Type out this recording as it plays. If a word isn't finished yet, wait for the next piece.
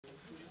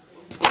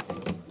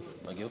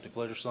My guilty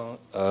pleasure song.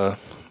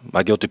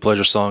 My guilty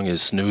pleasure song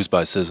is "Snooze"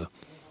 by SZA.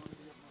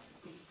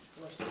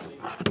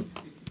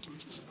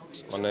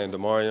 My name is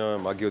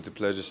Demarion. My guilty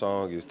pleasure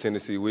song is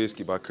Tennessee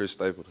Whiskey by Chris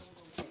Stapleton.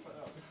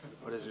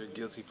 What is your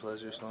guilty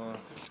pleasure song?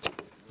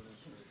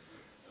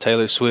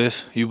 Taylor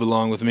Swift, You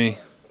Belong With Me.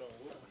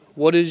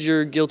 What is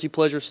your guilty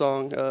pleasure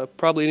song?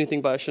 Probably anything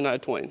by Shania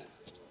Twain.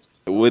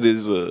 What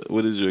is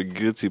your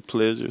guilty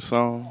pleasure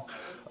song?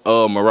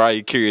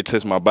 Mariah Carey,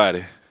 Touch My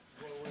Body.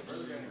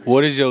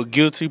 What is your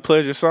guilty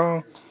pleasure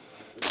song?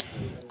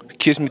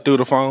 Kiss Me Through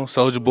the Phone,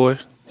 Soulja Boy.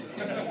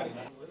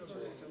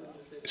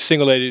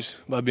 Single Ladies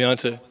by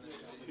Beyonce.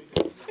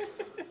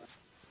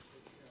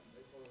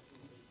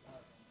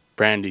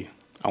 Brandy,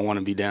 I Want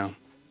to Be Down.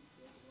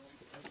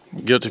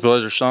 Guilty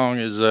pleasure song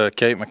is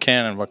Kate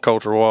McCannon by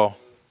Culture Wall.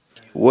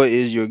 What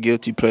is your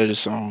guilty pleasure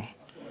song?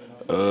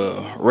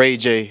 Ray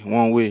J,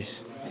 One Wish.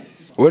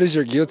 What is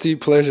your guilty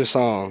pleasure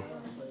song?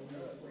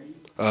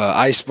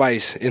 Ice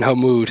Spice, In Her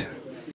Mood.